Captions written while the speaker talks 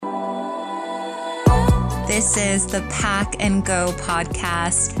This is the Pack and Go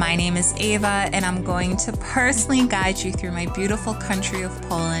podcast. My name is Ava, and I'm going to personally guide you through my beautiful country of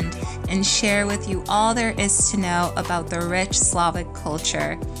Poland and share with you all there is to know about the rich Slavic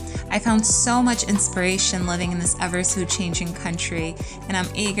culture. I found so much inspiration living in this ever so changing country, and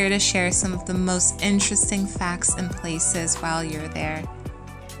I'm eager to share some of the most interesting facts and places while you're there.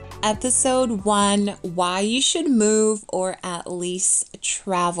 Episode 1, why you should move or at least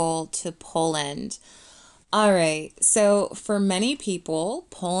travel to Poland. All right, so for many people,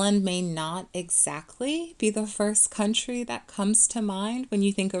 Poland may not exactly be the first country that comes to mind when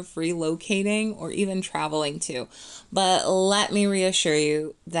you think of relocating or even traveling to. But let me reassure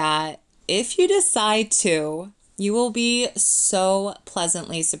you that if you decide to, you will be so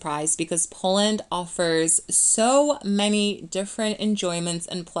pleasantly surprised because Poland offers so many different enjoyments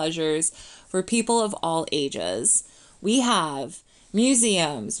and pleasures for people of all ages. We have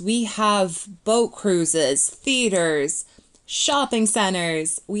museums, we have boat cruises, theaters, shopping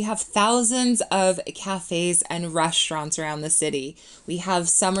centers. We have thousands of cafes and restaurants around the city. We have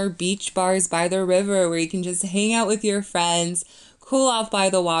summer beach bars by the river where you can just hang out with your friends, cool off by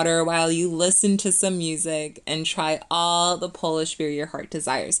the water while you listen to some music and try all the Polish beer your heart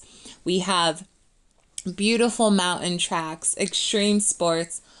desires. We have beautiful mountain tracks, extreme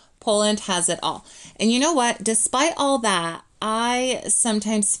sports. Poland has it all. And you know what? Despite all that, I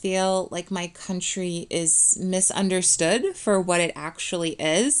sometimes feel like my country is misunderstood for what it actually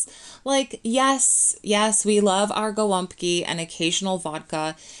is. Like, yes, we love our gołąbki and occasional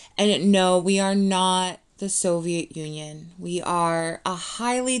vodka. And no, we are not the Soviet Union. We are a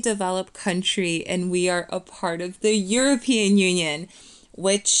highly developed country and we are a part of the European Union,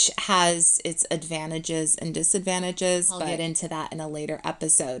 which has its advantages and disadvantages. I'll get into that in a later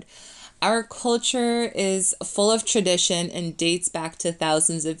episode. Our culture is full of tradition and dates back to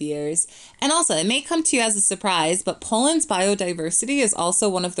thousands of years. And also, it may come to you as a surprise, but Poland's biodiversity is also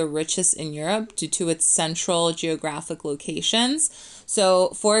one of the richest in Europe due to its central geographic locations. So,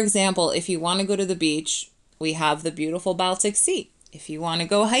 for example, if you want to go to the beach, we have the beautiful Baltic Sea. If you want to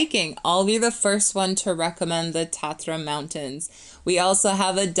go hiking, I'll be the first one to recommend the Tatra Mountains. We also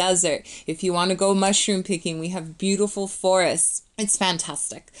have a desert. If you want to go mushroom picking, we have beautiful forests. It's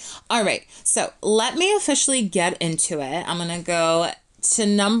fantastic. All right, so let me officially get into it. I'm going to go to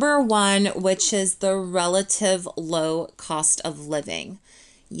number 1, which is the relative low cost of living.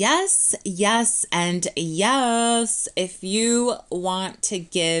 Yes, and yes. If you want to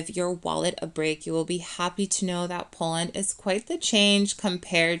give your wallet a break, you will be happy to know that Poland is quite the change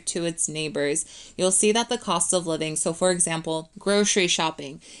compared to its neighbors. You'll see that the cost of living, so for example, grocery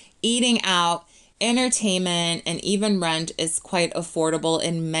shopping, eating out, entertainment, and even rent is quite affordable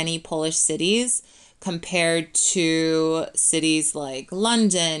in many Polish cities compared to cities like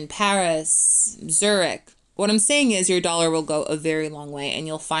London, Paris, Zurich. What I'm saying is your dollar will go a very long way and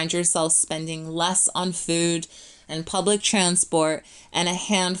you'll find yourself spending less on food and public transport and a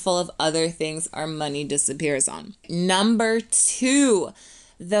handful of other things our money disappears on. Number 2,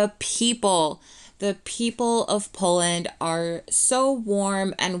 the people. The people of Poland are so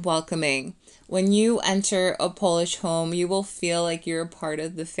warm and welcoming. When you enter a Polish home, you will feel like you're a part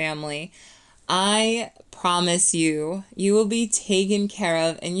of the family. I promise you, you will be taken care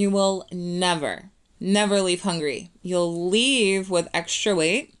of and you will never leave hungry. You'll leave with extra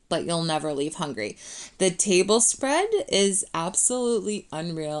weight, but you'll never leave hungry. The table spread is absolutely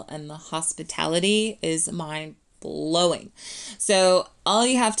unreal and the hospitality is mind-blowing. So all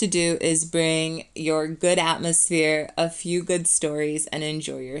you have to do is bring your good atmosphere, a few good stories, and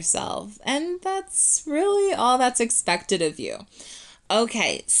enjoy yourself. And that's really all that's expected of you.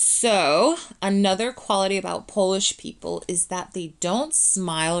 Okay, so another quality about Polish people is that they don't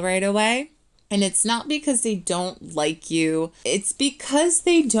smile right away. And it's not because they don't like you, it's because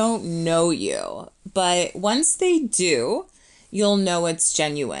they don't know you. But once they do, you'll know it's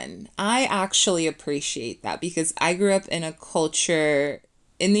genuine. I actually appreciate that because I grew up in a culture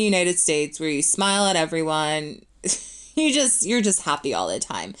in the United States where you smile at everyone. You're just happy all the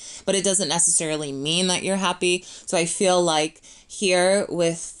time. But it doesn't necessarily mean that you're happy. So I feel like here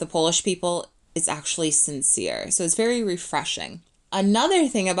with the Polish people, it's actually sincere. So it's very refreshing. Another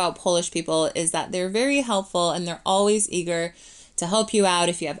thing about Polish people is that they're very helpful and they're always eager to help you out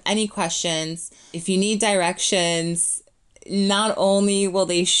if you have any questions. If you need directions, not only will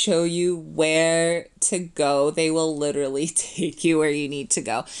they show you where to go, they will literally take you where you need to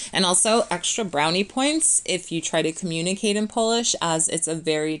go. And also extra brownie points if you try to communicate in Polish, as it's a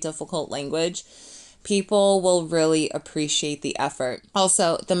very difficult language. People will really appreciate the effort.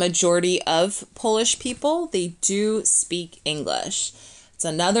 Also, the majority of Polish people, they do speak English. It's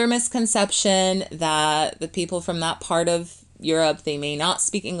another misconception that the people from that part of Europe, they may not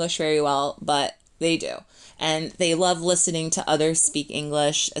speak English very well, but they do. And they love listening to others speak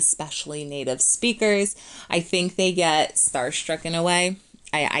English, especially native speakers. I think they get starstruck in a way.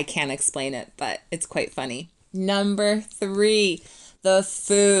 I can't explain it, but it's quite funny. Number 3, the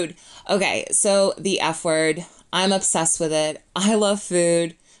food. Okay, so the F word. I'm obsessed with it. I love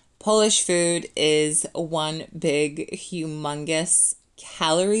food. Polish food is one big, humongous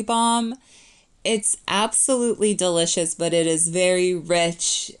calorie bomb. It's absolutely delicious, but it is very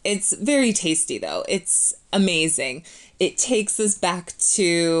rich. It's very tasty, though. It's amazing. It takes us back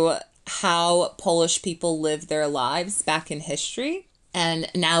to how Polish people lived their lives back in history. And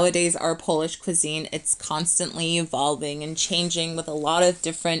nowadays, our Polish cuisine, it's constantly evolving and changing with a lot of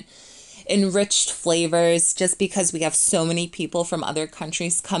different enriched flavors, just because we have so many people from other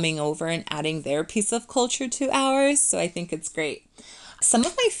countries coming over and adding their piece of culture to ours. So I think it's great. Some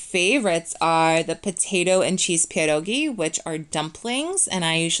of my favorites are the potato and cheese pierogi, which are dumplings, and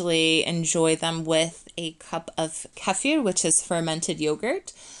I usually enjoy them with a cup of kefir, which is fermented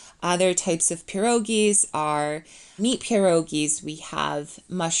yogurt. Other types of pierogies are meat pierogies. We have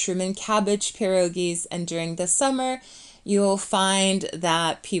mushroom and cabbage pierogies, and during the summer, you'll find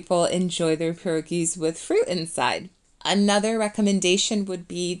that people enjoy their pierogies with fruit inside. Another recommendation would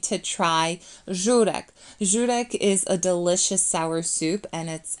be to try żurek. Żurek is a delicious sour soup,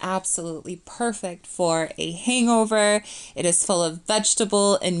 and it's absolutely perfect for a hangover. It is full of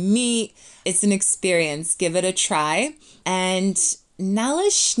vegetable and meat. It's an experience. Give it a try. And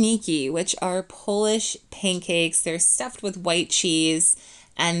naleśniki, which are Polish pancakes. They're stuffed with white cheese,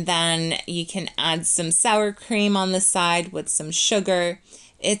 and then you can add some sour cream on the side with some sugar.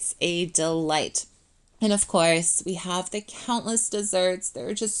 It's a delight. And of course, we have the countless desserts. There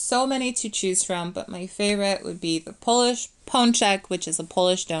are just so many to choose from, but my favorite would be the Polish pączek, which is a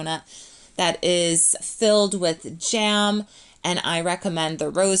Polish donut that is filled with jam. And I recommend the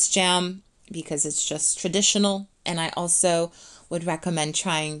rose jam because it's just traditional. And I also would recommend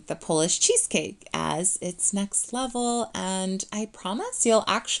trying the Polish cheesecake as it's next level. And I promise you'll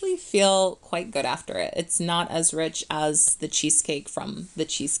actually feel quite good after it. It's not as rich as the cheesecake from the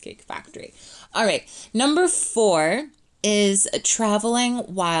Cheesecake Factory. All right, number 4 is traveling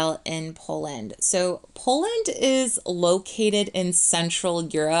while in Poland. So Poland is located in Central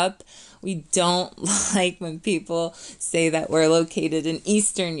Europe. We don't like when people say that we're located in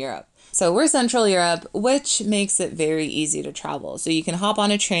Eastern Europe. So we're Central Europe, which makes it very easy to travel. So you can hop on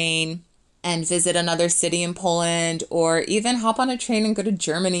a train and visit another city in Poland, or even hop on a train and go to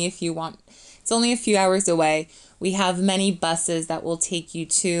Germany if you want. It's only a few hours away. We have many buses that will take you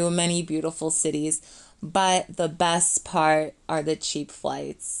to many beautiful cities, but the best part are the cheap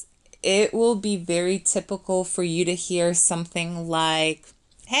flights. It will be very typical for you to hear something like,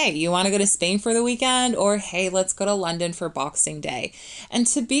 hey, you want to go to Spain for the weekend? Or, hey, let's go to London for Boxing Day. And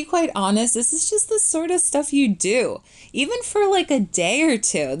to be quite honest, this is just the sort of stuff you do. Even for like a day or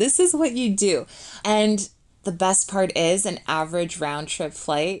two, this is what you do. And the best part is an average round trip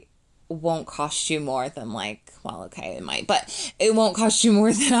flight won't cost you more than it might, but it won't cost you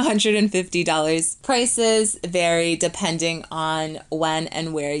more than $150. Prices vary depending on when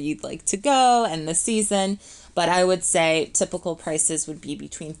and where you'd like to go and the season. But I would say typical prices would be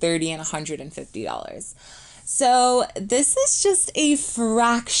between $30 and $150. So this is just a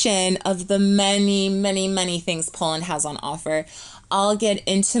fraction of the many, many, many things Poland has on offer. I'll get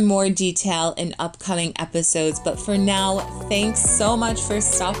into more detail in upcoming episodes, but for now, thanks so much for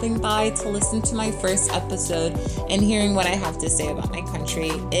stopping by to listen to my first episode and hearing what I have to say about my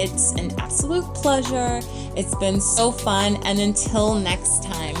country. It's an absolute pleasure. It's been so fun, and until next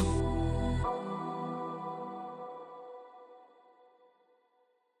time.